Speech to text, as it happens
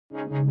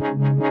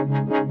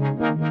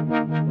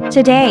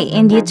Today,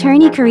 in the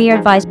Attorney Career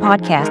Advice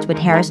podcast with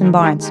Harrison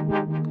Barnes.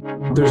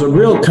 There's a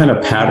real kind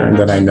of pattern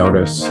that I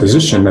notice,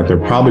 physician, that they're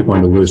probably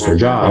going to lose their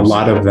job. A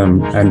lot of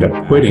them end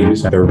up quitting.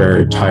 They're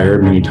very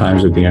tired many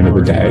times at the end of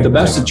the day. The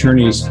best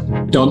attorneys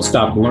don't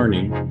stop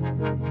learning.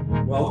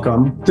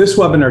 Welcome. This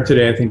webinar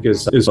today, I think,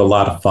 is a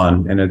lot of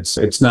fun, and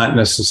it's not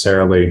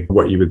necessarily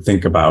what you would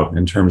think about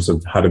in terms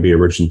of how to be a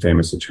rich and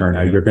famous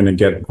attorney. You're going to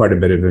get quite a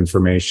bit of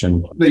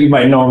information that you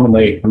might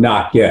normally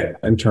not get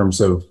in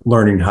terms of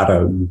learning how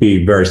to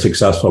be very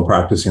successful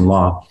practicing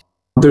law.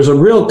 There's a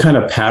real kind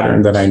of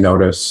pattern that I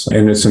notice,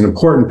 and it's an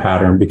important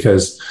pattern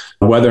because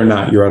whether or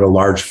not you're at a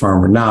large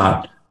firm or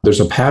not, there's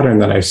a pattern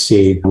that I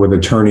see with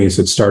attorneys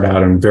that start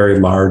out in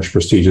very large,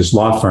 prestigious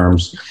law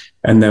firms.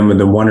 And then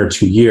within 1 or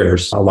 2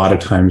 years, a lot of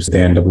times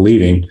they end up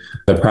leaving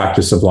the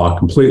practice of law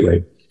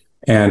completely.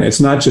 And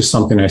it's not just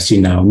something I see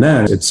now and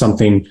then, it's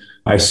something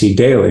I see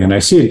daily. And I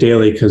see it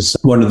daily because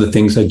one of the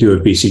things I do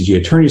at BCG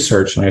Attorney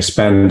Search, and I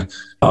spend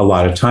a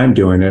lot of time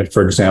doing it.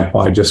 For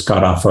example, I start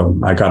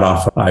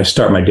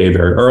my day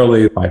very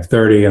early,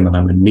 5:30, and then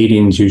I'm in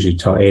meetings usually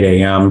till 8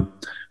 a.m.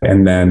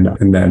 And then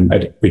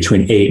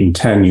between 8 and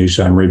 10,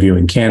 usually I'm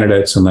reviewing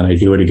candidates, and then I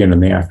do it again in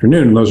the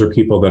afternoon. And those are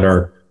people that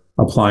are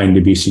applying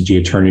to BCG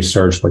Attorney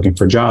Search looking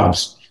for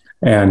jobs.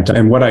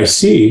 And what I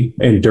see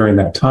during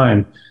that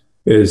time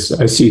is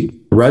I see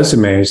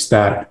resumes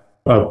that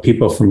of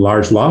people from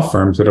large law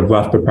firms that have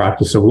left the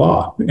practice of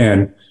law,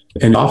 and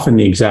often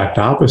the exact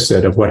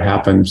opposite of what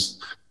happens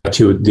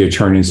to the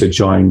attorneys that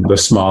join the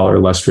smaller,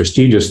 less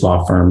prestigious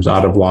law firms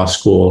out of law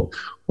school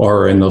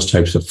or in those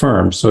types of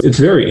firms. So it's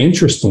very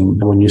interesting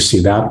when you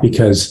see that,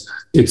 because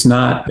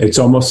it's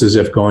almost as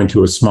if going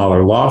to a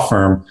smaller law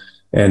firm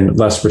and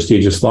less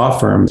prestigious law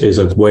firm is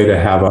a way to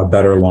have a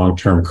better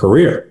long-term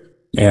career.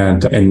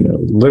 And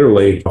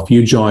literally, if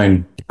you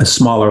join a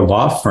smaller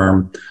law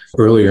firm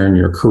earlier in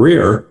your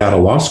career, out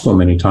of law school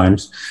many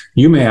times,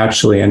 you may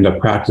actually end up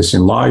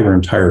practicing law your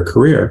entire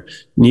career.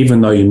 And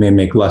even though you may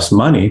make less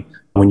money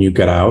when you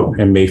get out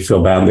and may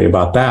feel badly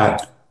about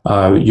that,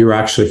 you're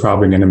actually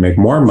probably going to make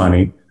more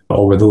money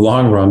over the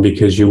long run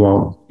because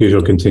you'll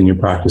continue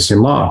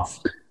practicing law.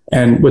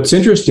 And what's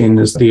interesting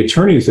is the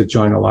attorneys that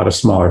join a lot of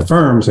smaller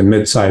firms and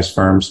mid-sized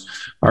firms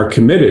are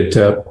committed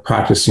to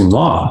practicing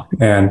law.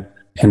 And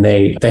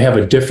they have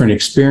a different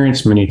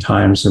experience many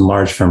times than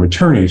large firm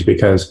attorneys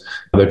because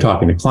they're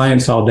talking to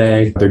clients all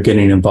day. They're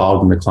getting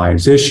involved in the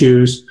client's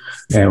issues.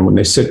 And when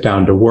they sit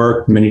down to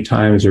work, many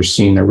times they're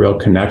seeing a real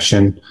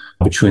connection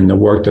between the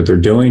work that they're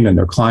doing and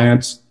their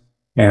clients.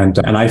 And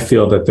I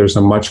feel that there's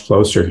a much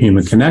closer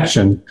human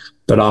connection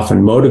that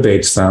often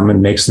motivates them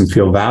and makes them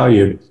feel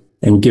valued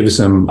and gives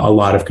them a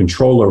lot of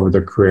control over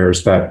their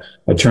careers that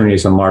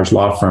attorneys in large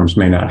law firms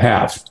may not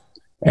have.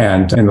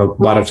 And a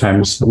lot of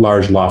times,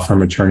 large law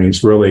firm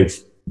attorneys really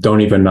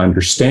don't even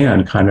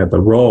understand kind of the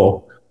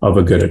role of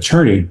a good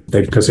attorney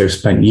because they've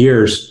spent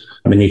years,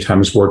 many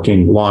times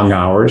working long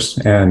hours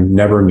and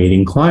never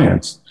meeting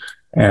clients.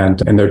 And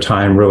their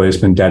time really has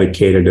been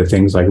dedicated to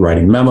things like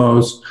writing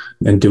memos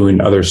and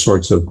doing other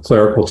sorts of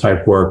clerical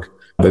type work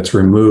that's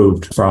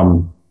removed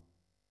from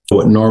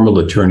what normal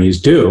attorneys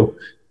do.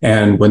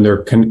 And when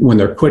they're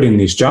quitting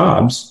these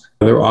jobs,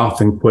 they're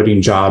often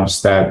quitting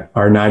jobs that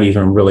are not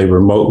even really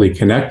remotely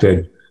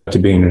connected to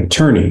being an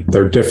attorney.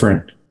 They're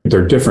different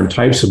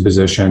types of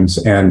positions,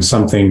 and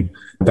something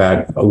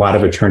that a lot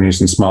of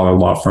attorneys in smaller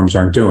law firms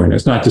aren't doing.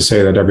 It's not to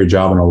say that every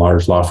job in a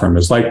large law firm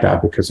is like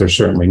that, because they're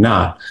certainly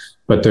not,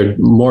 but they're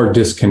more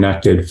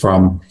disconnected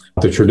from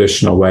the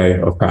traditional way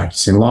of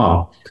practicing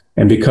law.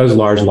 And because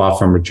large law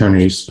firm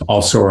attorneys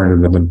also are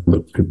in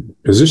the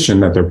position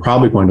that they're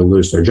probably going to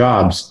lose their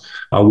jobs,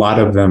 a lot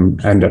of them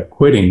end up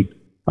quitting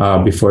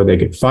before they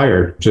get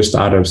fired, just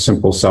out of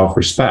simple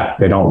self-respect.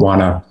 They don't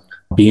want to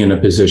be in a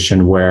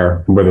position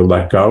where they're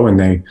let go, and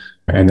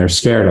they're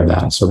scared of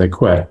that, so they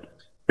quit.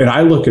 And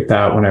I look at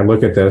that, when I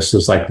look at this,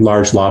 as like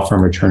large law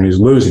firm attorneys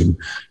losing.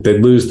 They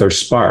lose their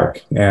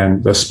spark.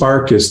 And the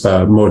spark is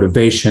the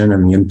motivation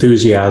and the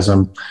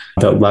enthusiasm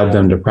that led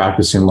them to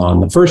practicing law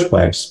in the first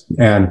place.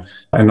 And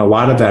a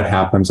lot of that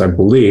happens, I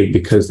believe,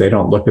 because they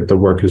don't look at the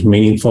work as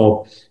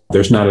meaningful.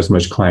 There's not as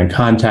much client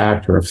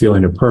contact or a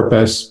feeling of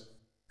purpose.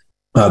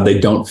 They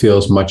don't feel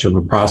as much of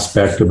a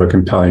prospect of a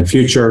compelling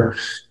future,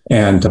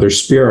 and their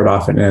spirit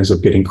often ends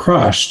up getting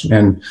crushed.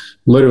 And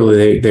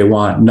literally, they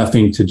want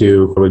nothing to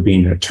do with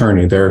being an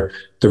attorney. They're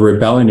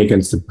rebelling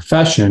against the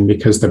profession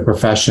because the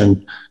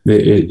profession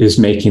is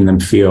making them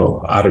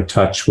feel out of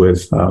touch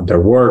with their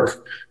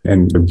work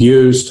and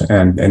abused.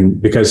 And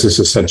because this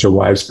is such a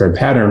widespread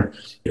pattern,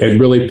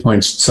 it really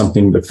points to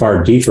something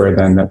far deeper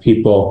than that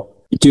people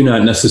do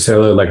not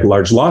necessarily like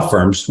large law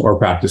firms or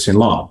practicing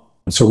law.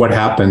 So what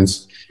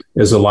happens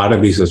is a lot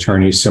of these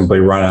attorneys simply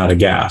run out of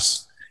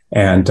gas,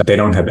 and they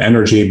don't have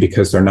energy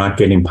because they're not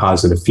getting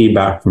positive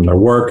feedback from their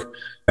work,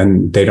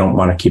 and they don't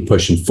want to keep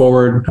pushing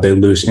forward. They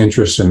lose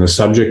interest in the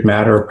subject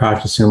matter of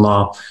practicing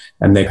law,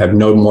 and they have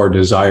no more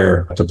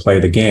desire to play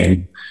the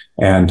game.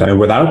 And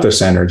without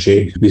this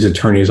energy, these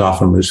attorneys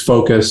often lose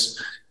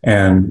focus,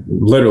 and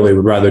literally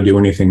would rather do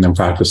anything than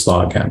practice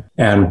law again.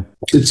 And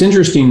it's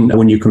interesting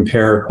when you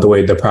compare the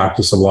way the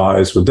practice of law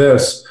is with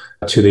this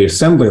to the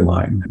assembly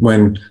line.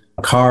 When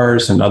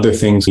cars and other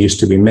things used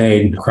to be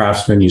made,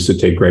 craftsmen used to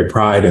take great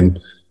pride in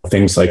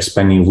things like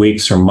spending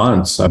weeks or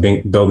months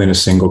building a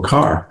single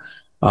car.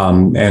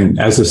 And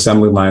as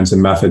assembly lines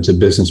and methods of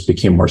business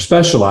became more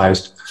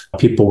specialized,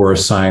 people were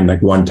assigned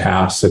like one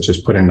task, such as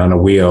putting on a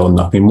wheel and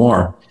nothing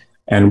more.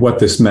 And what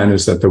this meant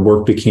is that the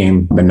work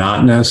became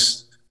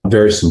monotonous,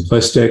 very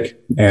simplistic,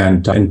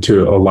 and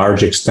to a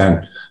large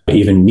extent,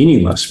 even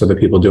meaningless for the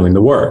people doing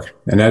the work.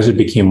 And as it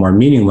became more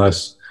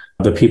meaningless,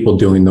 the people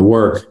doing the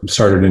work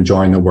started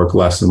enjoying the work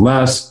less and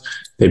less.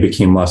 They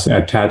became less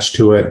attached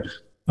to it.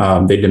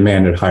 They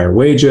demanded higher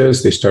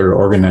wages. They started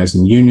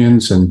organizing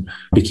unions and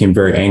became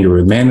very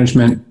angry with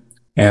management.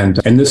 And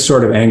this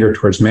sort of anger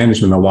towards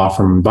management in the law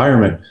firm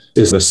environment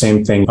is the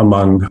same thing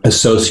among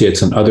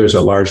associates and others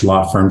at large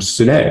law firms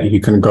today. You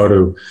can go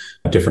to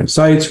different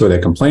sites where they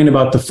complain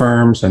about the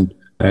firms and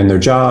their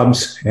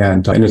jobs.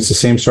 And it's the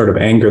same sort of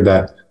anger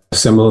that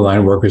assembly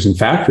line workers in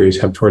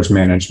factories have towards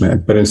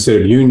management. But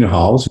instead of union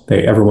halls,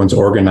 everyone's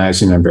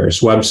organizing on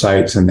various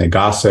websites, and they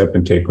gossip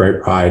and take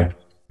great pride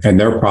in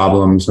their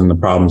problems and the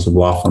problems of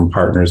law firm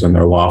partners and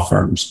their law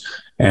firms.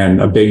 And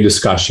a big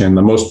discussion,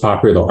 the most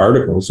popular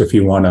articles, if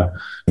you want to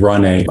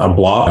run a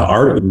blog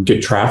article,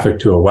 get traffic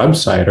to a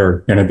website, are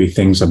going to be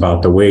things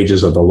about the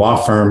wages of the law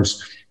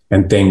firms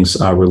and things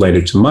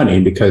related to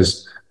money,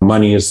 because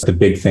money is the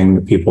big thing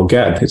that people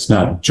get. It's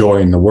not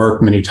joy in the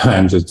work. Many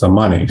times it's the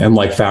money. And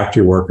like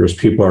factory workers,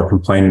 people are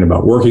complaining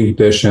about working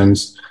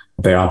conditions.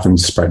 They often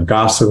spread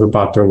gossip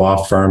about their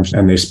law firms,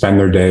 and they spend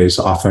their days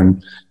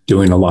often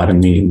doing a lot of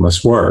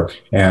meaningless work.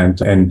 And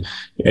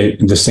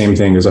the same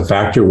thing as a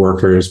factory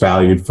worker is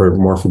valued for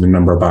the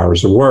number of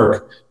hours of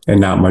work and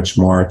not much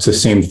more. It's the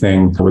same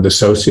thing with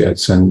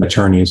associates and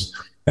attorneys,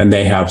 and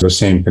they have the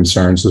same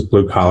concerns as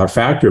blue collar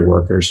factory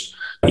workers,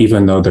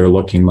 even though they're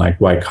looking like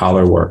white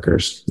collar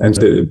workers. And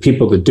the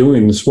people that are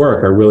doing this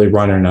work are really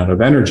running out of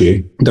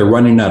energy. They're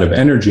running out of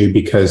energy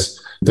because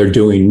they're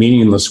doing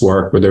meaningless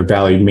work where they're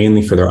valued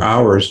mainly for their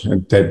hours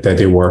that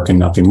they work and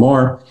nothing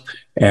more.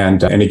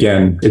 And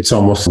again, it's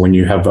almost when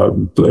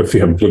if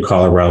you have blue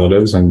collar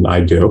relatives, and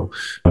I do,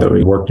 that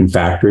we worked in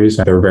factories,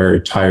 they're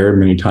very tired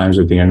many times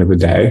at the end of the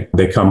day.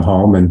 They come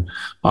home and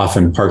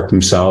often park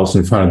themselves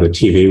in front of the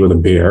TV with a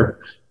beer,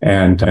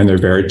 and they're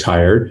very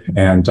tired.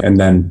 And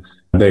then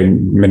they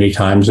many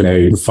times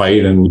they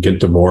fight and get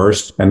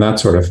divorced and that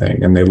sort of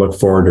thing. And they look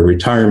forward to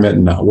retirement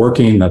and not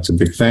working. That's a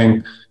big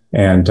thing.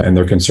 And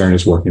their concern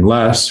is working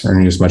less,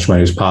 earning as much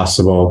money as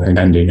possible, and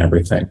ending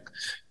everything.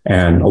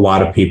 And a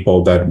lot of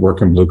people that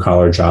work in blue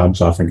collar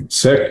jobs often get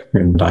sick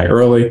and die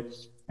early.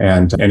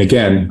 And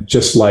again,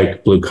 just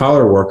like blue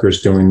collar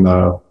workers doing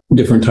the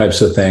different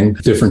types of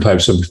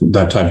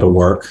that type of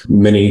work,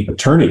 many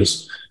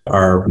attorneys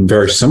are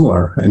very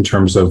similar in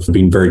terms of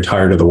being very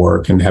tired of the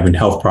work and having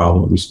health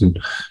problems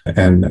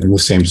and the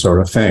same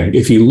sort of thing.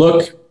 If you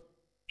look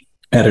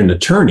at an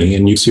attorney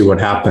and you see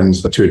what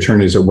happens to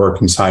attorneys that work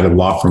inside of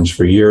law firms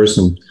for years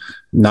and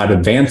not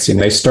advancing,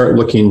 they start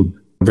looking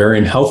very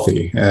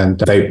unhealthy, and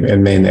they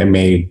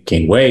may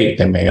gain weight.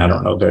 They may,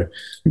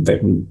 they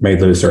may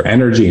lose their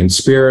energy and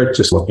spirit,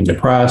 just looking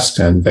depressed,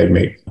 and they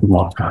may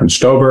walk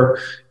hunched over,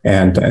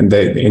 and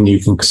you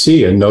can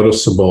see a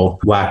noticeable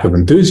lack of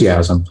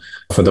enthusiasm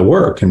for the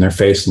work in their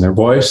face and their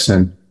voice,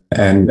 and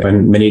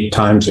many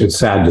times it's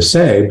sad to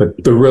say,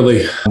 but they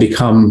really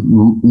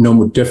become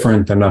no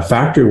different than a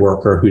factory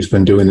worker who's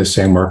been doing the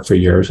same work for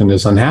years and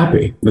is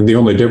unhappy. And the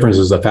only difference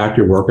is the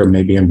factory worker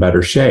may be in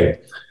better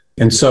shape.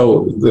 And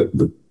so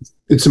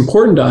it's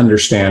important to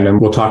understand,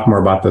 and we'll talk more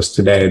about this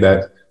today,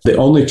 that the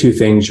only two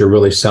things you're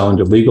really selling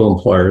to legal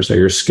employers are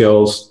your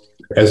skills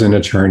as an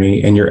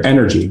attorney and your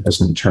energy as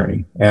an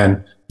attorney.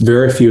 And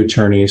very few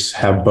attorneys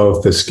have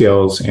both the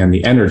skills and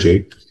the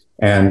energy.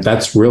 And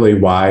that's really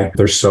why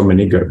there's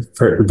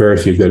very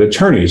few good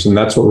attorneys. And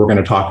that's what we're going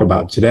to talk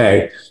about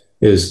today,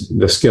 is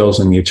the skills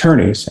and the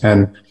attorneys.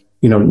 And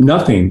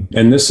nothing,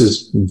 and this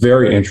is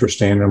very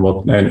interesting,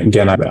 and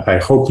again, I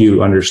hope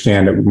you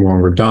understand it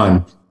when we're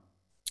done,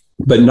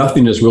 but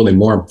nothing is really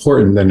more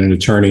important than an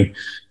attorney,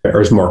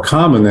 or is more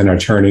common than an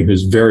attorney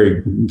who's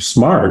very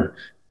smart,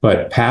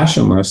 but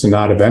passionless and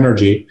out of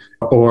energy,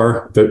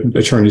 or the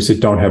attorneys that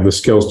don't have the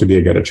skills to be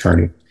a good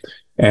attorney.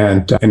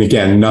 And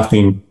again,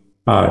 nothing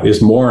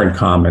is more in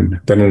common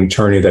than an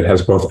attorney that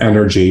has both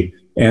energy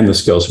and the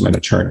skills of an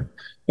attorney.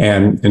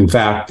 And in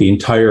fact, the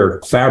entire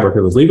fabric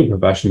of the legal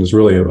profession has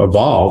really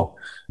evolved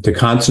to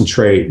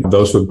concentrate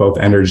those with both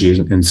energy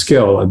and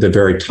skill at the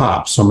very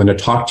top. So I'm going to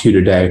talk to you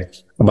today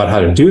about how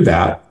to do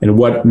that and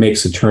what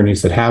makes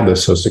attorneys that have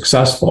this so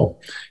successful.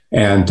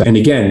 And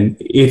again,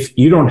 if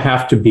you don't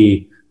have to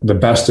be the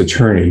best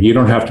attorney, you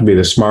don't have to be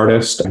the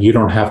smartest, you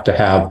don't have to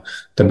have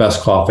the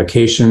best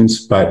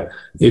qualifications, but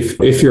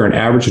if you're an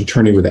average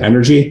attorney with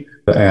energy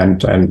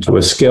and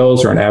with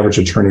skills, or an average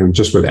attorney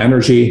just with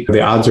energy,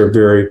 the odds are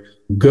very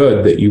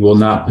good that you will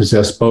not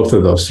possess both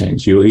of those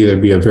things. You'll either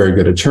be a very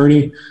good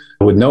attorney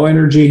with no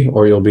energy,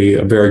 or you'll be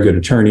a very good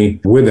attorney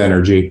with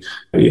energy.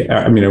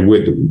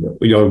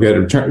 You'll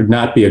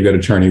not be a good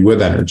attorney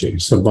with energy.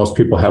 So most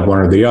people have one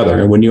or the other.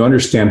 And when you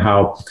understand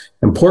how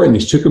important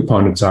these two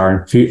components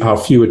are and how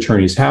few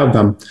attorneys have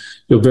them,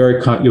 you'll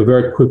very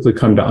quickly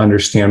come to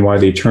understand why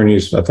the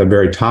attorneys at the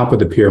very top of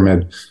the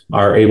pyramid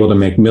are able to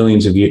make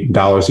millions of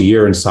dollars a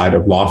year inside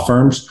of law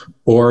firms,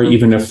 or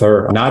even if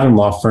they're not in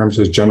law firms,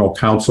 as general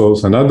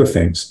counsels and other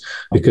things,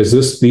 because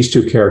these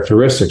two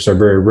characteristics are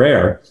very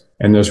rare.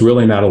 And there's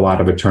really not a lot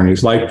of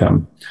attorneys like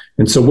them.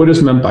 And so what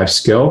is meant by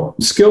skill?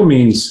 Skill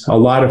means a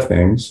lot of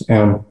things,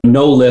 and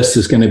no list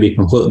is going to be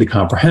completely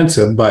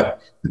comprehensive, but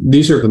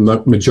these are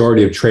the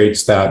majority of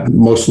traits that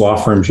most law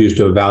firms use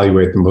to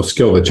evaluate the most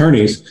skilled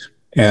attorneys.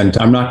 And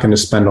I'm not going to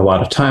spend a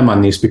lot of time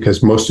on these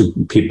because most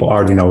people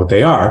already know what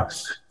they are.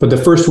 But the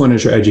first one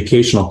is your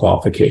educational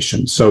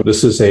qualifications. So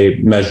this is a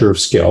measure of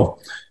skill.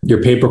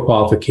 Your paper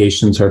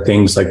qualifications are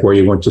things like where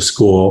you went to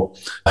school,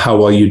 how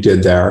well you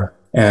did there.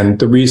 And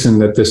the reason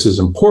that this is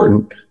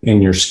important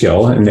in your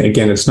skill, and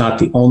again, it's not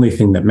the only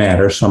thing that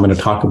matters, so I'm going to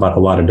talk about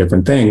a lot of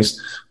different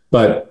things,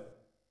 but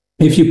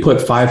if you put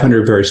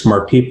 500 very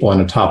smart people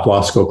in a top law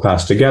school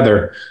class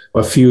together,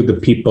 a few of the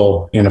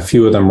people and a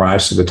few of them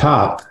rise to the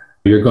top,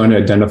 you're going to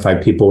identify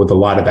people with a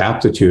lot of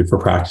aptitude for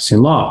practicing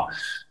law.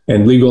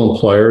 And legal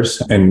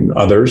employers and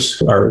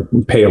others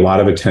pay a lot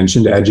of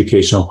attention to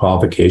educational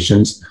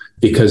qualifications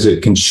because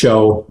it can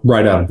show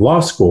right out of law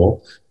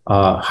school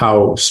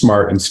how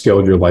smart and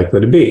skilled you're likely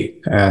to be.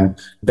 And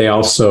they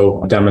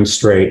also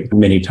demonstrate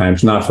many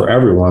times, not for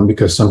everyone,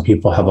 because some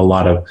people have a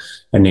lot of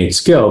innate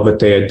skill, but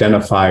they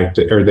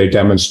they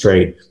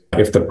demonstrate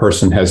if the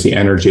person has the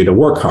energy to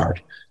work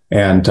hard.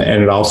 And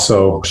it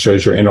also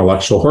shows your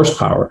intellectual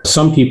horsepower.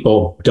 Some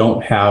people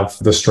don't have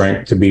the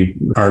strength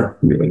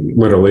aren't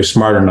literally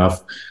smart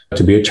enough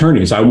to be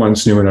attorneys. I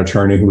once knew an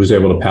attorney who was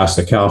able to pass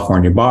the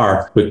California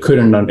bar, but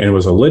and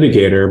was a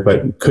litigator,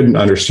 but couldn't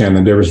understand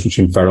the difference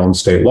between federal and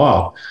state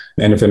law.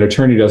 And if an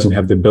attorney doesn't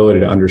have the ability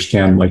to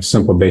understand like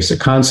simple basic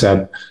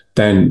concept,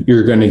 then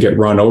you're going to get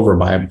run over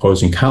by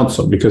opposing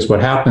counsel. Because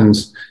what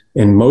happens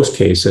in most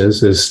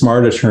cases is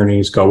smart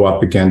attorneys go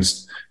up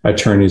against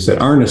attorneys that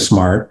aren't as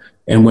smart.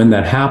 And when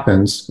that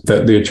happens,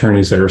 the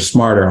attorneys that are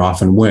smarter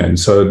often win.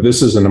 So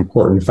this is an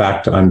important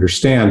fact to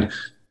understand,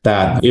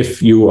 that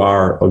if you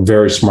are a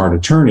very smart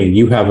attorney,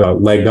 you have a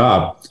leg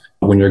up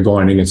when you're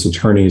going against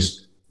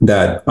attorneys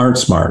that aren't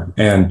smart.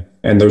 And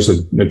there's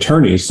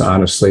attorneys,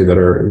 honestly, that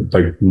are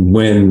like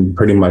win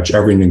pretty much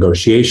every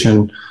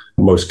negotiation,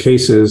 most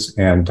cases,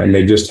 and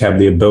they just have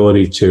the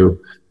ability to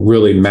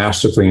really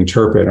masterfully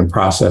interpret and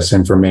process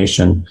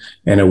information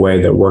in a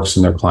way that works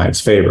in their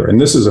client's favor.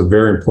 And this is a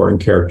very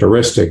important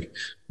characteristic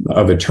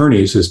of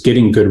attorneys, is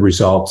getting good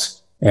results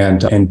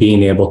and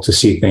being able to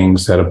see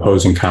things that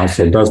opposing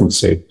counsel doesn't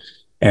see.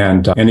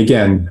 And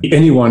again,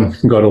 anyone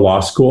can go to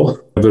law school.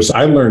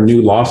 I learn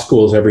new law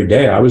schools every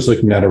day. I was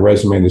looking at a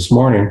resume this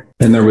morning,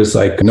 and there was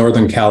like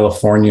Northern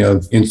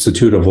California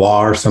Institute of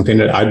Law or something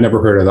that I'd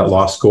never heard of that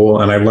law school.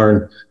 And I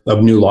learn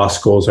of new law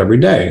schools every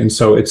day. And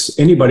so it's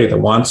anybody that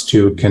wants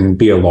to can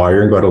be a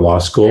lawyer and go to law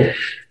school.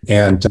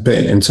 And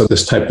so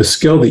this type of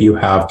skill that you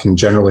have can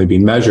generally be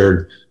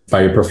measured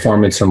by your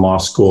performance in law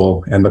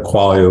school and the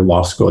quality of the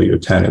law school you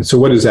attended. So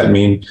what does that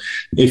mean?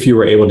 If you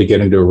were able to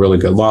get into a really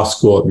good law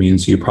school, it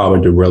means you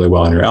probably do really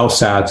well on your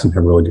LSATs and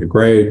have really good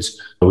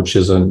grades, which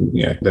is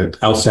the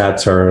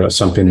LSATs are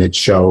something that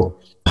show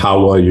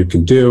how well you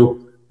can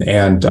do.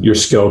 And your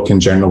skill can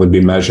generally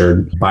be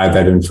measured by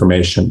that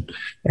information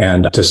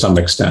and to some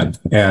extent.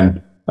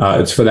 And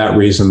it's for that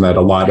reason that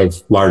a lot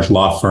of large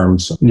law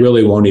firms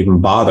really won't even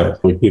bother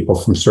with people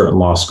from certain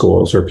law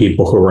schools or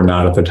people who are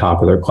not at the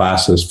top of their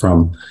classes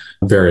from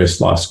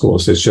various law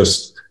schools.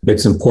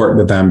 It's important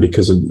to them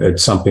because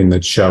it's something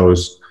that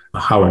shows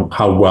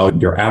how well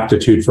your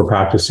aptitude for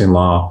practicing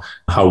law,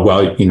 how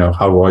well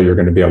you're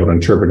going to be able to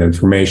interpret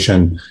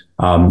information,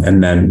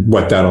 and then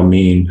what that'll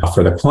mean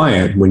for the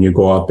client when you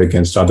go up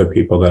against other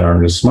people that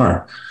aren't as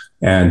smart.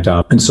 And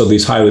so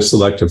these highly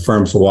selective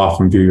firms will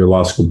often view your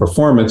law school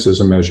performance as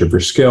a measure of your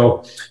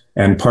skill.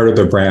 And part of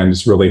their brand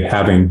is really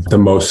having the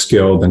most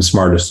skilled and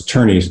smartest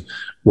attorneys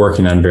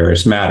working on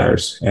various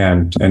matters.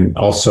 And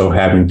also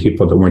having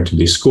people that went to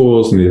these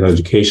schools and these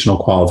educational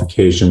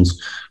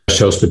qualifications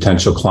shows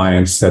potential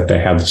clients that they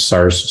have the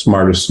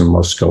smartest and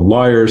most skilled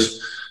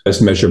lawyers, as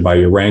measured by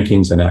your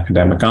rankings and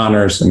academic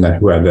honors, and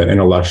who have the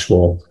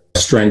intellectual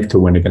strength to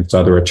win against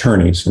other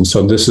attorneys. And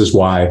so this is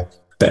why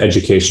the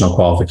educational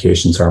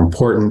qualifications are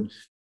important.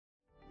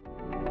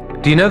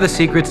 Do you know the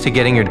secrets to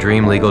getting your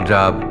dream legal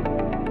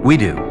job? We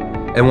do.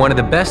 And one of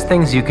the best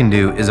things you can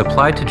do is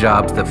apply to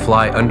jobs that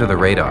fly under the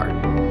radar.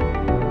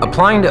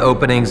 Applying to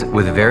openings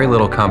with very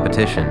little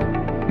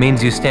competition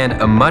means you stand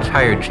a much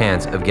higher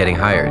chance of getting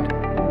hired.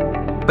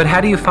 But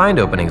how do you find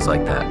openings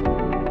like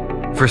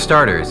that? For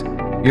starters,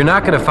 you're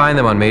not going to find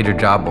them on major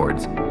job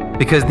boards,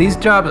 because these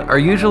jobs are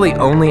usually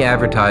only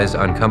advertised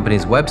on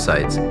companies'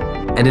 websites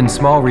and in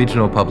small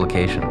regional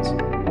publications.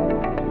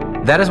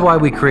 That is why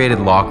we created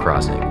Law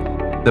Crossing.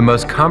 the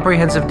most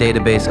comprehensive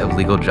database of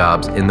legal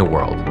jobs in the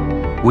world.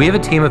 We have a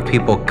team of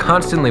people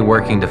constantly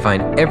working to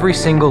find every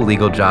single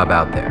legal job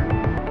out there.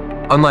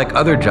 Unlike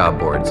other job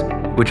boards,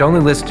 which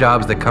only list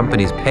jobs that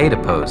companies pay to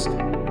post,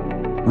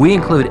 we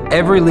include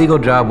every legal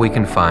job we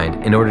can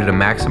find in order to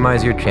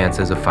maximize your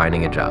chances of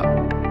finding a job.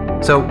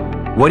 So,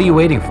 what are you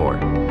waiting for?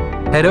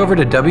 Head over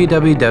to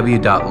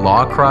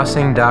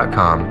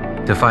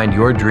www.lawcrossing.com to find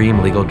your dream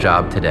legal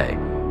job today.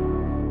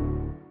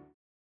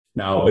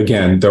 Now,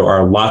 again, there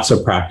are lots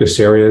of practice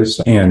areas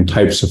and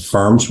types of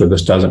firms where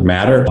this doesn't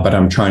matter, but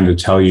I'm trying to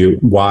tell you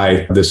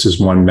why this is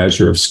one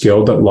measure of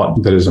skill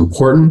that is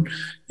important.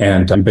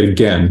 But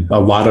again,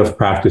 a lot of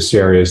practice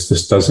areas,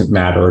 this doesn't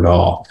matter at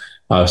all.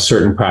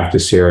 Certain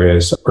practice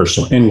areas,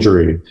 personal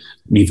injury,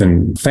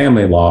 even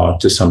family law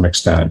to some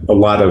extent, a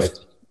lot of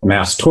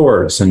mass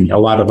torts and a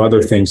lot of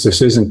other things,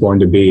 this isn't going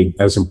to be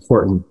as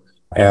important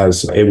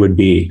as it would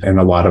be in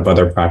a lot of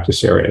other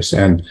practice areas.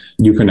 And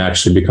you can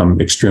actually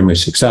become extremely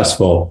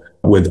successful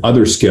with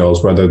other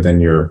skills rather than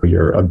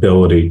your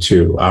ability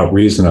to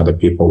out-reason other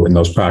people in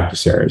those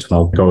practice areas. And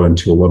I'll go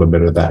into a little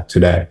bit of that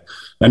today.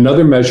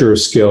 Another measure of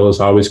skill is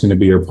always going to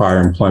be your prior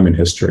employment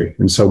history.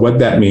 And so what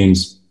that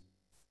means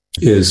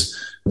is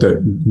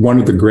that one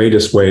of the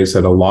greatest ways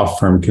that a law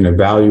firm can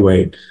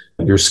evaluate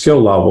your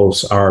skill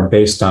levels are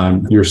based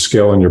on your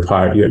skill and your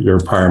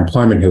prior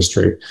employment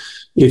history.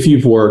 If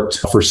you've worked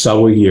for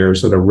several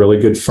years at a really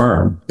good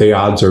firm, the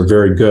odds are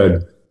very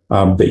good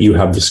that you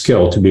have the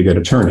skill to be a good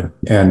attorney.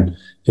 And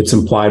it's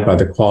implied by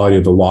the quality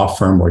of the law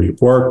firm where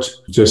you've worked,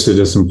 just as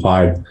it is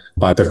implied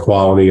by the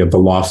quality of the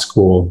law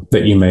school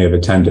that you may have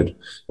attended.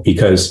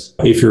 Because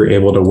if you're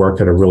able to work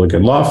at a really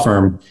good law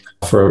firm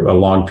for a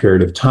long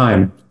period of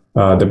time,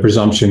 the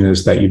presumption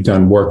is that you've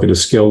done work at a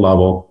skill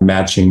level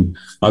matching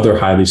other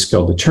highly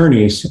skilled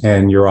attorneys,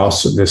 and you're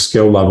also the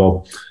skill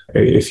level.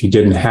 If you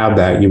didn't have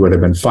that, you would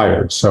have been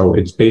fired. So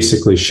it's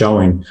basically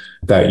showing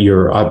that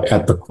you're up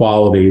at the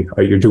quality,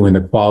 you're doing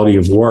the quality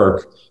of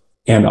work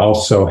and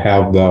also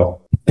have the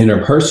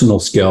interpersonal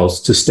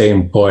skills to stay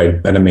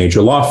employed at a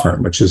major law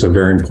firm, which is a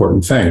very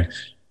important thing.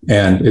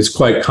 And it's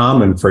quite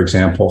common, for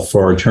example,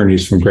 for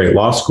attorneys from great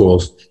law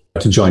schools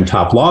to join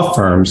top law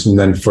firms and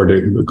then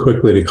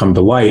quickly to come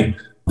to light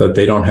that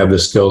they don't have the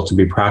skills to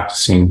be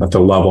practicing at the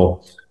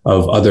level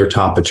of other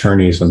top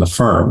attorneys in the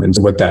firm. And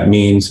what that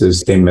means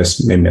is they miss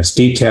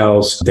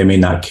details. They may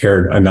not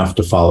care enough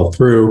to follow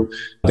through.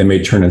 They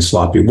may turn in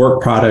sloppy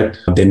work product.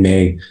 They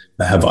may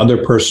have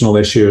other personal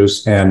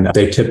issues, and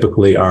they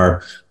typically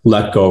are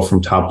let go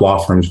from top law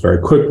firms very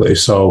quickly.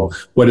 So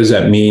what does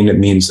that mean? It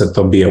means that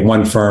they'll be at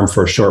one firm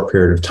for a short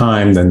period of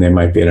time, then they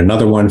might be at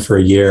another one for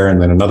a year,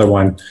 and then another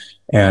one.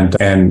 And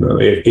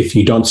if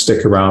you don't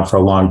stick around for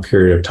a long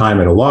period of time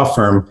at a law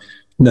firm,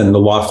 then the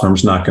law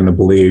firm's not going to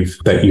believe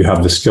that you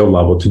have the skill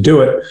level to do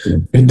it.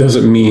 It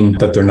doesn't mean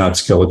that they're not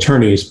skilled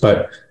attorneys,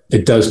 but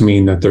it does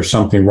mean that there's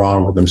something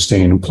wrong with them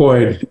staying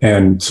employed.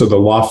 And so the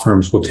law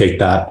firms will take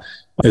that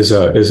as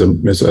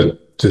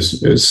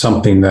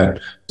something that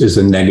is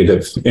a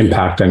negative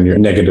impact on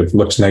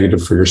looks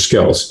negative for your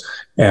skills.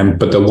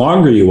 But the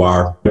longer you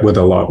are with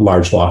a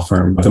large law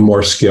firm, the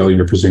more skill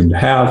you're presumed to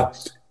have.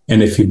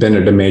 And if you've been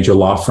at a major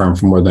law firm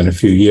for more than a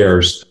few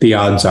years, the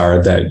odds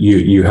are that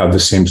you have the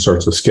same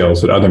sorts of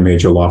skills that other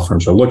major law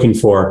firms are looking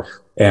for.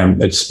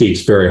 And it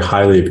speaks very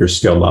highly of your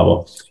skill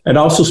level. It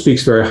also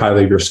speaks very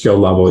highly of your skill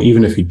level,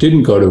 even if you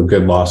didn't go to a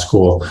good law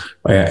school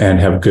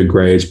and have good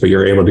grades, but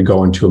you're able to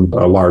go into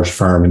a large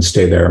firm and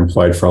stay there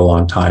employed for a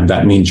long time.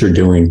 That means you're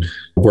doing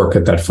work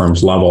at that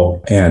firm's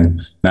level.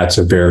 And that's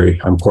a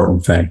very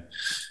important thing.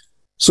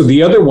 So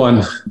the other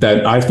one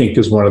that I think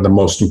is one of the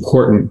most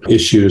important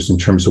issues in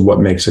terms of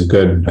what makes a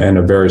good and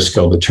a very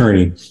skilled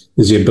attorney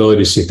is the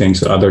ability to see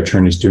things that other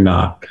attorneys do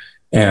not.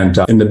 And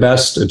the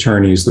best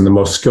attorneys and the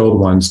most skilled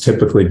ones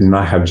typically do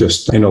not have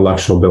just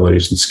intellectual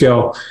abilities and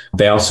skill.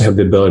 They also have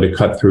the ability to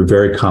cut through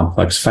very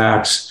complex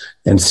facts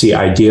and see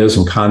ideas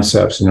and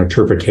concepts and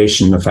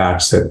interpretation of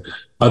facts that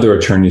other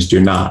attorneys do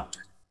not.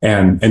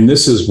 And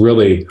this is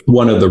really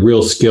one of the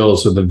real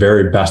skills of the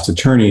very best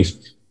attorneys,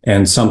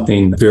 and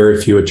something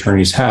very few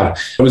attorneys have.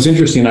 It was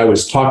interesting. I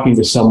was talking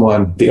to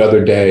someone the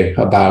other day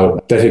that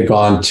had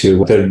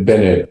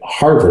been at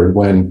Harvard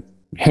when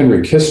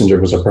Henry Kissinger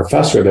was a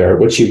professor there,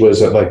 which he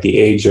was at like the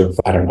age of,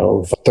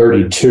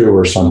 32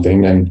 or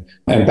something. And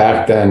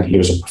back then he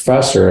was a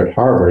professor at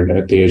Harvard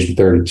at the age of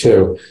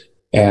 32.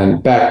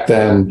 And back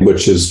then,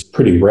 which is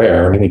pretty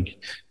rare, I think,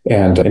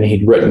 and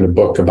he'd written a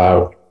book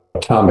about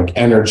atomic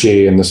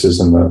energy, and this is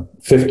in the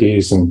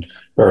 50s,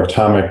 or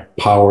atomic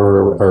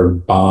power or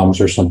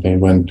bombs or something,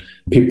 when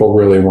people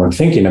really weren't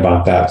thinking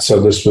about that. So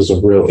this was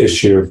a real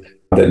issue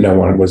that no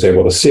one was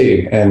able to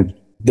see. And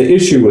the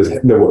issue was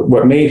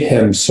what made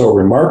him so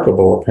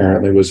remarkable,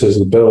 apparently, was his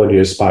ability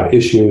to spot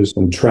issues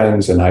and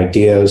trends and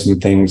ideas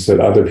and things that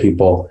other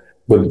people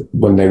would,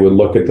 when they would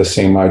look at the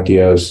same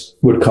ideas,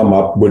 wouldn't come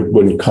up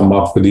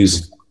with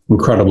these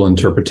incredible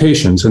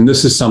interpretations. And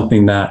this is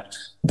something that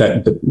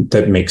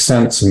that makes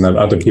sense and that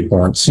other people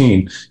aren't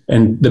seeing.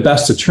 And the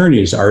best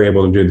attorneys are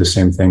able to do the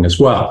same thing as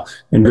well.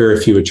 And very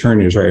few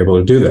attorneys are able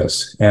to do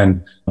this.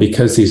 And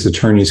because these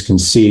attorneys can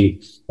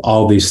see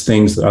all these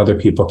things that other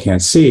people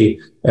can't see,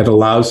 it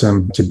allows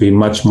them to be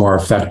much more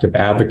effective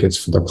advocates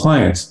for their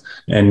clients.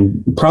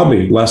 And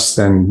probably less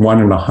than 1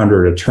 in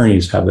 100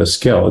 attorneys have this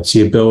skill. It's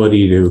the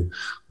ability to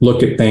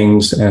look at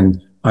things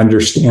and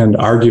understand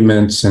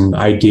arguments and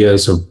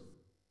ideas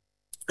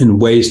and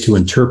ways to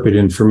interpret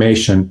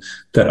information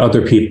that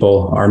other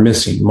people are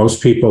missing.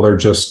 Most people are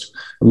just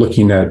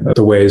looking at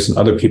the ways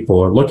other people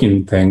are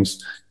looking at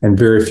things, and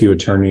very few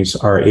attorneys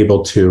are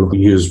able to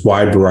use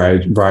wide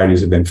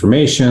varieties of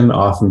information,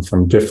 often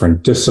from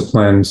different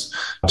disciplines,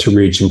 to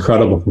reach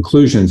incredible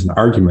conclusions and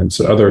arguments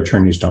that other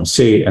attorneys don't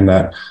see, and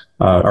that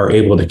are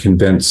able to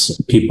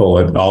convince people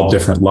at all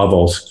different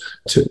levels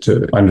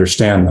to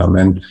understand them.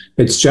 And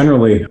it's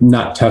generally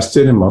not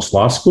tested in most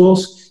law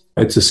schools.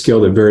 It's a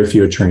skill that very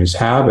few attorneys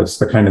have. It's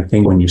the kind of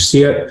thing when you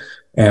see it.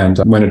 And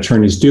when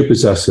attorneys do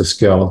possess this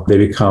skill, they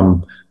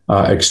become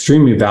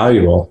extremely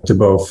valuable to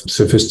both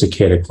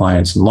sophisticated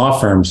clients and law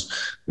firms,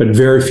 but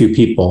very few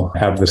people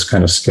have this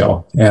kind of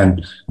skill.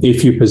 And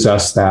if you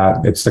possess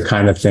that, it's the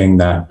kind of thing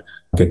that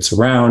gets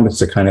around. It's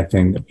the kind of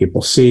thing that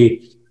people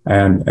see.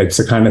 And it's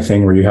the kind of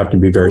thing where you have to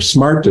be very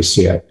smart to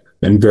see it,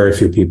 and very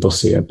few people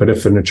see it. But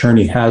if an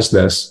attorney has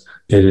this,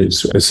 it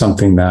is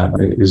something that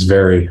is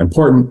very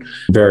important,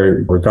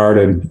 very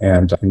regarded,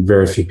 and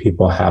very few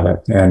people have it.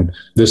 And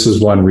this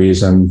is one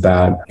reason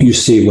that you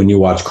see when you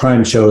watch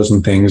crime shows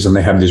and things, and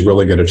they have these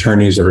really good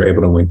attorneys that are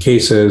able to win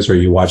cases, or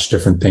you watch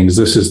different things.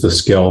 This is the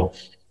skill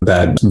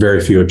that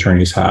very few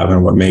attorneys have,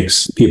 and what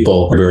makes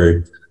people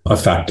very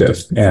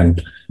effective.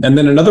 And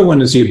then another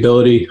one is the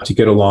ability to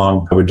get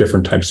along with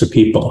different types of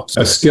people.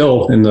 A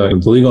skill in the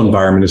legal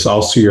environment is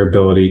also your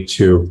ability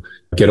to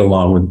get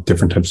along with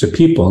different types of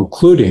people,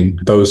 including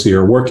those that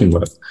you're working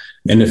with.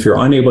 And if you're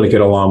unable to get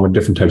along with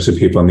different types of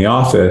people in the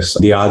office,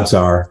 the odds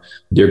are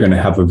you're going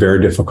to have a very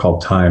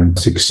difficult time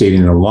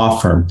succeeding in a law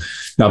firm.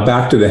 Now,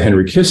 back to the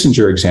Henry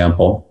Kissinger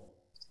example,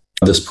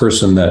 this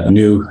person that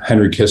knew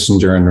Henry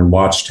Kissinger and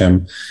watched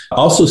him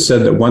also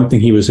said that one thing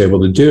he was able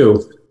to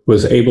do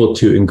was able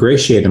to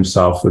ingratiate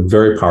himself with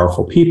very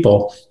powerful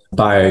people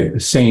by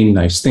saying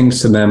nice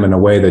things to them in a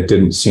way that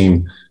didn't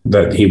seem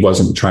that he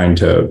wasn't trying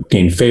to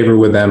gain favor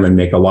with them and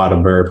make a lot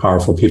of very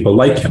powerful people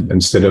like him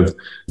instead of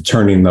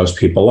turning those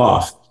people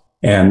off.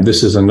 And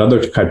this is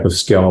another type of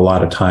skill a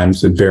lot of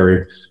times that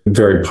very,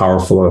 very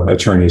powerful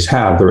attorneys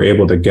have. They're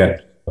able to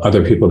get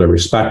other people to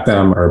respect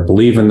them or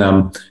believe in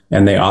them,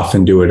 and they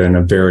often do it in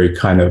a very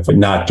kind of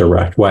not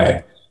direct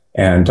way.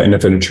 And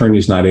if an attorney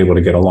is not able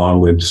to get along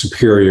with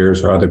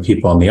superiors or other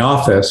people in the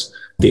office,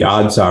 the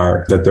odds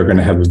are that they're going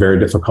to have a very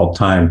difficult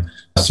time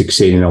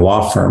succeeding in a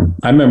law firm.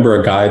 I remember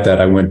a guy that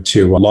I went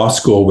to law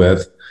school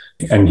with,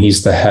 and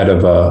he's the head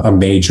of a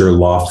major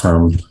law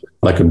firm,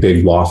 like a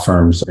big law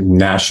firm's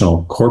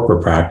national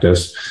corporate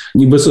practice.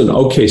 He was an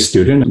okay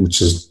student,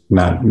 which is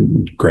not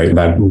great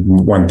about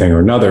one thing or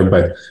another,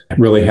 but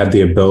really had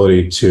the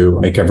ability to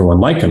make everyone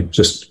like him.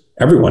 Just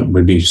everyone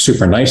would be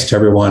super nice to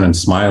everyone and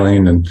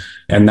smiling.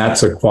 And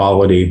that's a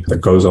quality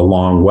that goes a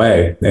long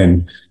way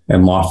in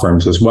law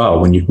firms as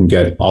well, when you can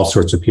get all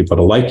sorts of people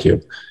to like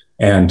you.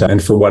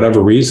 And for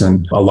whatever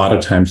reason, a lot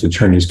of times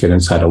attorneys get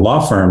inside of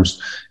law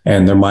firms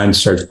and their mind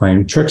starts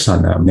playing tricks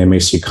on them. They may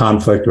see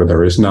conflict where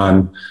there is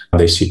none.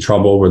 They see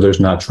trouble where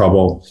there's not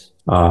trouble.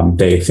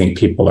 They think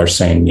people are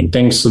saying mean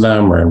things to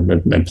them or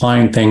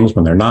implying things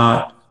when they're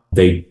not.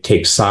 They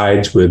take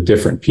sides with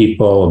different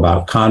people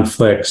about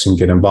conflicts and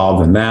get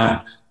involved in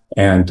that.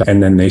 And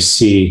then they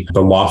see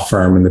the law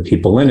firm and the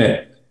people in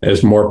it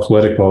as more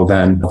political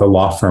than the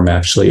law firm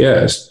actually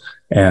is.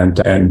 And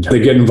they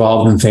get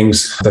involved in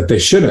things that they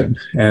shouldn't.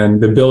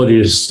 And the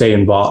ability to stay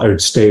involved or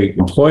stay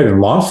employed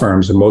in law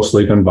firms in most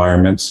legal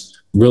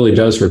environments really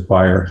does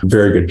require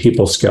very good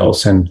people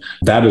skills. And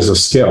that is a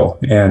skill.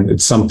 And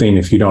it's something,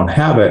 if you don't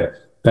have it,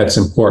 that's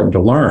important to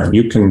learn.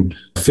 You can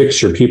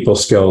fix your people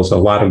skills a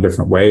lot of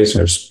different ways.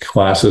 There's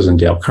classes in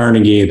Dale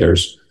Carnegie,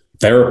 there's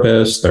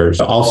therapists, there's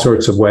all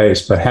sorts of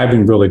ways, but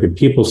having really good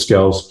people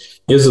skills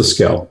is a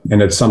skill, and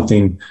it's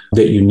something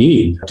that you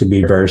need to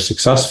be very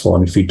successful.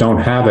 And if you don't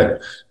have it,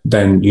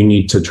 then you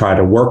need to try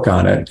to work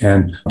on it.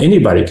 And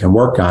anybody can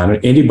work on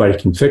it, anybody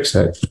can fix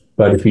it.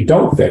 But if you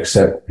don't fix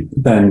it,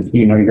 then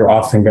you're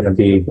often going to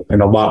be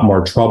in a lot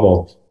more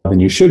trouble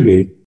than you should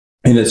be,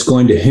 and it's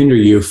going to hinder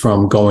you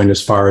from going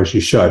as far as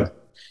you should.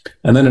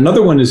 And then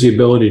another one is the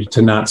ability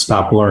to not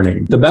stop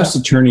learning. The best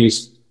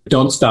attorneys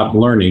don't stop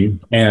learning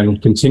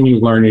and continue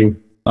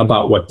learning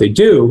about what they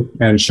do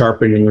and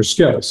sharpening their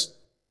skills.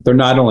 They're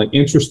not only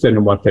interested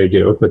in what they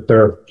do, but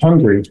they're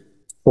hungry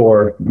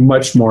for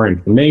much more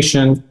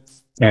information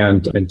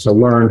and to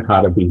learn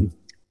how to be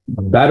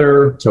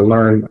better, to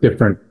learn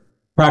different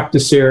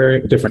practice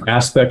area, different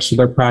aspects of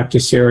their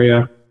practice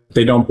area.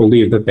 They don't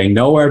believe that they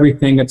know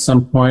everything at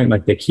some point,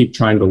 like they keep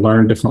trying to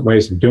learn different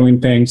ways of doing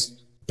things.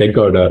 They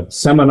go to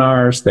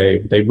seminars,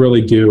 they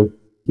really do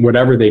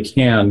whatever they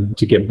can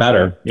to get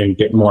better and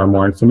get more and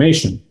more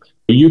information.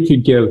 You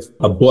could give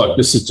a book.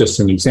 This is just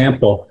an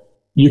example.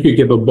 You could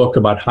give a book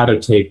about how to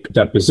take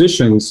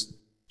depositions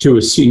to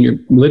a senior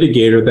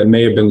litigator that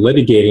may have been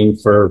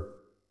litigating for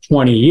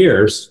 20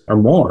 years or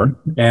more.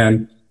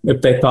 And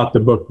if they thought the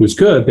book was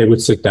good, they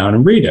would sit down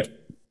and read it.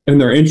 And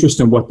their interest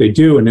in what they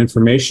do and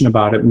information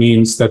about it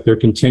means that they're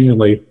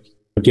continually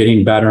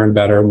getting better and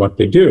better in what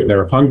they do.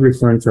 They're hungry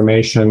for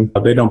information.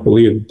 They don't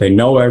believe they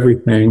know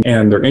everything,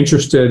 and they're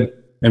interested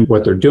in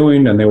what they're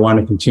doing, and they want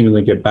to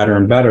continually get better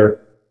and better,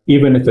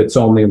 even if it's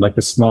only like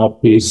a small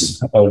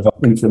piece of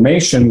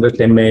information that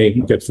they may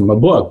get from a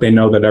book. They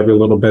know that every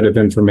little bit of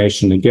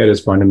information they get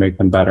is going to make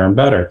them better and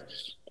better.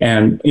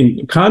 And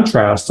in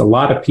contrast, a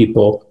lot of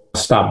people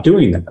stop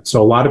doing that.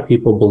 So a lot of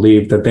people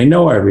believe that they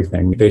know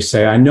everything. They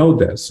say, I know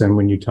this. And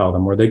when you tell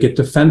them, or they get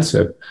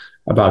defensive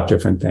about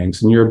different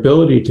things, and your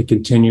ability to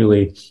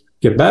continually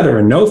get better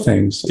and know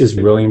things is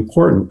really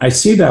important. I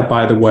see that,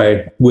 by the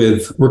way,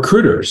 with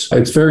recruiters.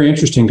 It's very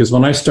interesting because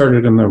when I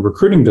started in the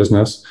recruiting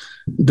business,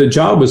 the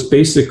job was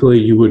basically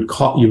you would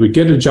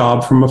get a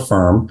job from a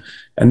firm,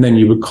 and then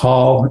you would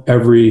call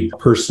every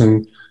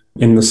person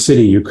in the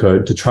city you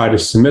could to try to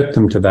submit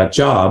them to that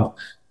job,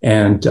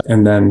 and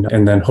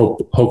then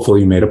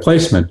hopefully you made a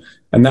placement.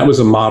 And that was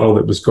a model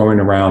that was going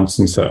around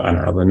since the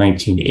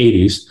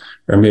 1980s,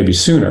 or maybe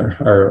sooner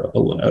or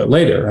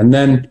later. And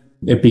then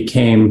it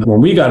became,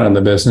 when we got on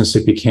the business,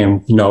 it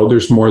became, no,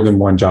 there's more than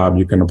one job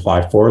you can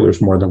apply for.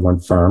 There's more than one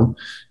firm.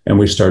 And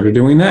we started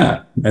doing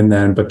that.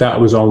 But that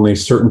was only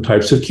certain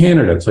types of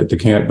candidates, like the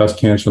best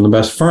candidates from the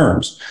best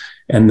firms.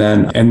 And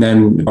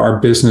then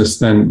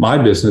my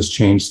business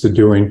changed to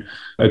doing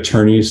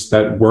attorneys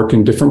that work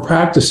in different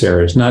practice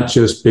areas, not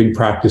just big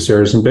practice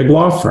areas and big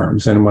law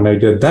firms. And when I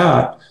did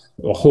that,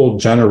 a whole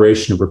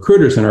generation of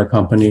recruiters in our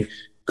company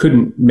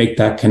couldn't make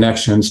that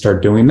connection and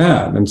start doing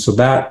that. And so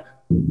that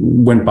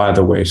went by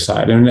the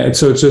wayside. And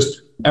so it's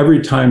just every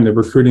time the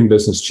recruiting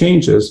business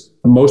changes,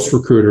 most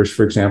recruiters,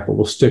 for example,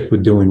 will stick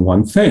with doing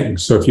one thing.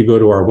 So if you go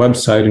to our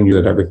website and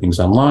that everything's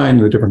online,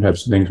 the different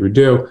types of things we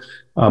do,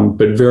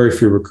 but very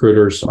few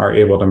recruiters are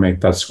able to make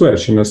that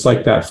switch. And it's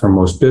like that for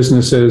most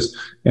businesses,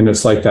 and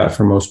it's like that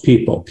for most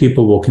people.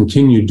 People will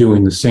continue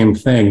doing the same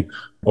thing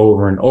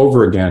over and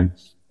over again.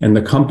 And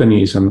the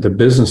companies and the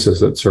businesses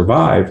that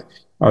survive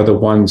are the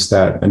ones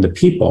and the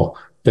people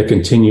that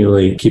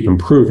continually keep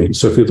improving.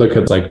 So if you look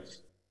at like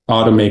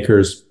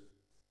automakers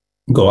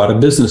go out of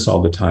business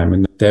all the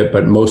time,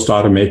 but most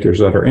automakers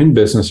that are in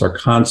business are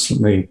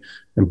constantly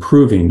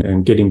improving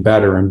and getting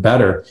better and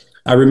better.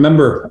 I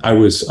remember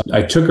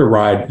I took a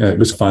ride, and it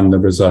was fun. There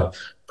was a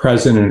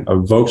president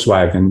of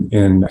Volkswagen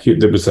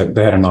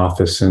they had an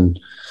office in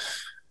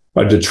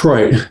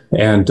Detroit,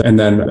 and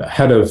then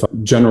head of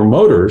General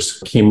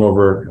Motors came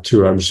over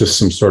to, it was just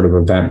some sort of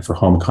event for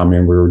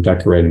homecoming. We were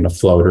decorating a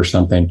float or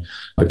something,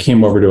 but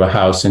came over to a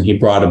house, and he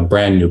brought a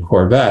brand new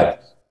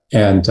Corvette.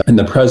 And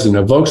the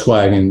president of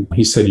Volkswagen,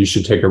 he said, you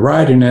should take a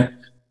ride in it.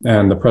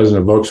 And the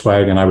president of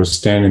Volkswagen, I was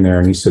standing there,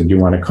 and he said, do you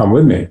want to come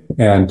with me?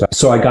 And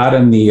so I got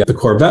in the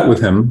Corvette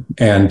with him.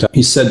 And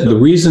he said, the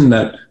reason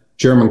that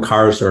German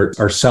cars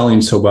are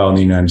selling so well in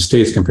the United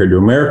States compared to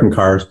American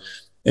cars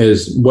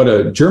is what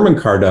a German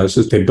car does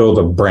is they build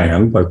a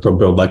brand, like they'll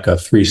build like a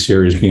 3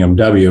 Series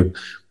BMW,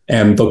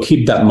 and they'll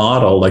keep that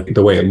model like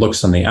the way it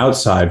looks on the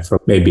outside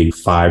for maybe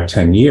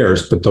 5-10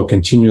 years, but they'll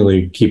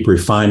continually keep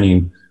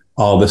refining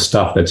all the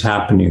stuff that's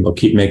happening. They'll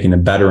keep making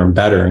it better and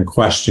better and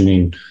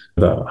questioning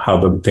how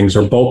the things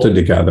are bolted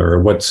together,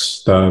 or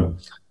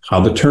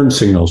how the turn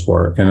signals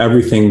work, and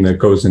everything that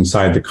goes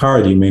inside the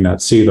car that you may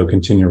not see. They'll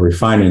continue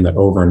refining that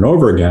over and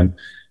over again.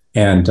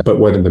 But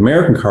what the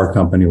American car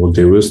company will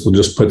do is they'll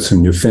just put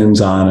some new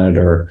fins on it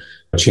or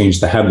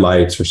change the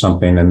headlights or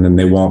something, and then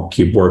they won't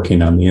keep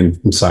working on the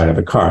inside of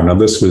the car. Now,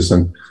 this was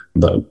in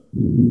the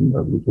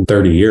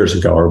 30 years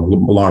ago or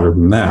longer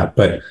than that.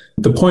 But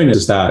the point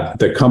is that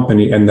the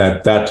company, and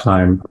that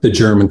time, the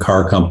German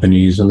car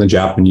companies and the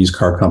Japanese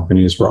car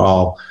companies were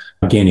all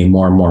gaining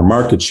more and more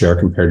market share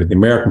compared to the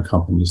American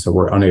companies that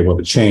were unable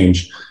to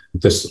change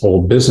this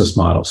old business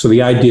model. So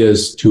the idea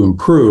is to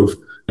improve.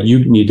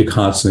 You need to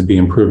constantly be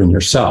improving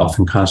yourself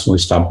and constantly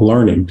stop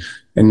learning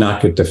and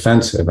not get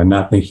defensive and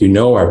not think you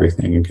know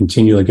everything, and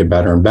continually get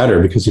better and better.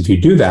 Because if you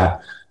do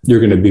that, you're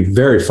going to be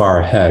very far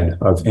ahead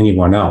of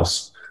anyone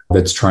else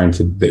that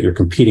you're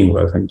competing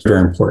with. And it's a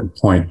very important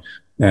point,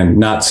 and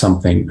not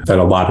something that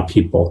a lot of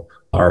people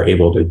are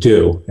able to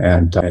do,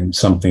 and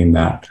something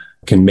that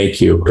can make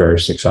you very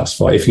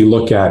successful. If you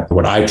look at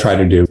what I try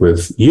to do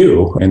with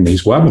you in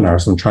these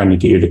webinars, I'm trying to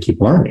get you to keep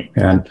learning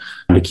and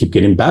to keep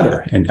getting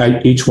better.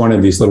 And each one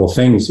of these little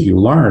things that you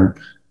learn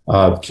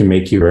can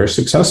make you very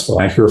successful.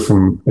 I hear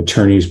from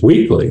attorneys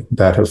weekly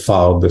that have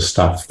followed this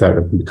stuff that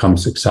have become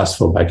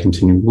successful by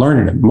continuing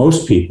learning it.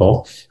 Most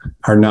people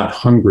are not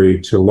hungry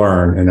to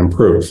learn and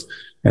improve.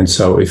 And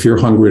so if you're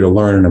hungry to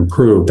learn and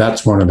improve,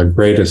 that's one of the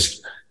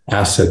greatest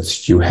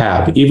assets you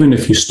have. Even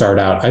if you start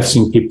out, I've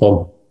seen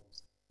people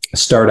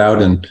start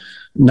out in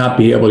not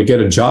be able to get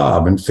a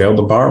job and fail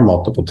the bar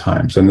multiple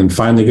times, and then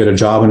finally get a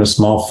job in a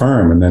small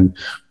firm, and then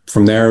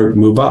from there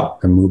move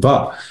up and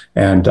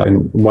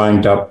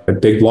wind up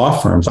at big law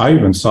firms.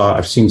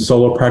 I've seen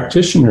solo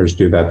practitioners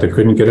do that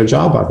couldn't get a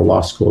job out of law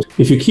school.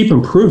 If you keep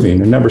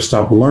improving and never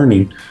stop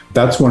learning,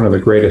 that's one of the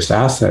greatest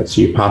assets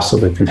you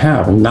possibly can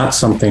have, and not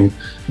something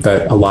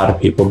that a lot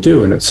of people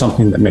do. And it's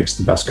something that makes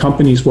the best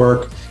companies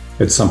work.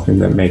 It's something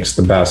that makes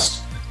the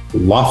best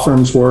law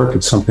firms work.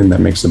 It's something that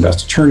makes the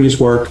best attorneys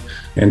work,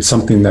 and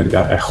something that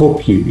I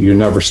hope you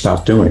never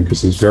stop doing,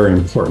 because it's very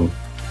important.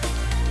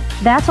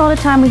 That's all the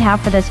time we have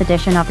for this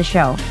edition of the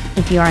show.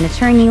 If you are an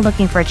attorney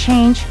looking for a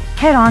change,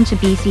 head on to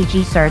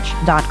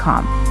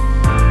bcgsearch.com.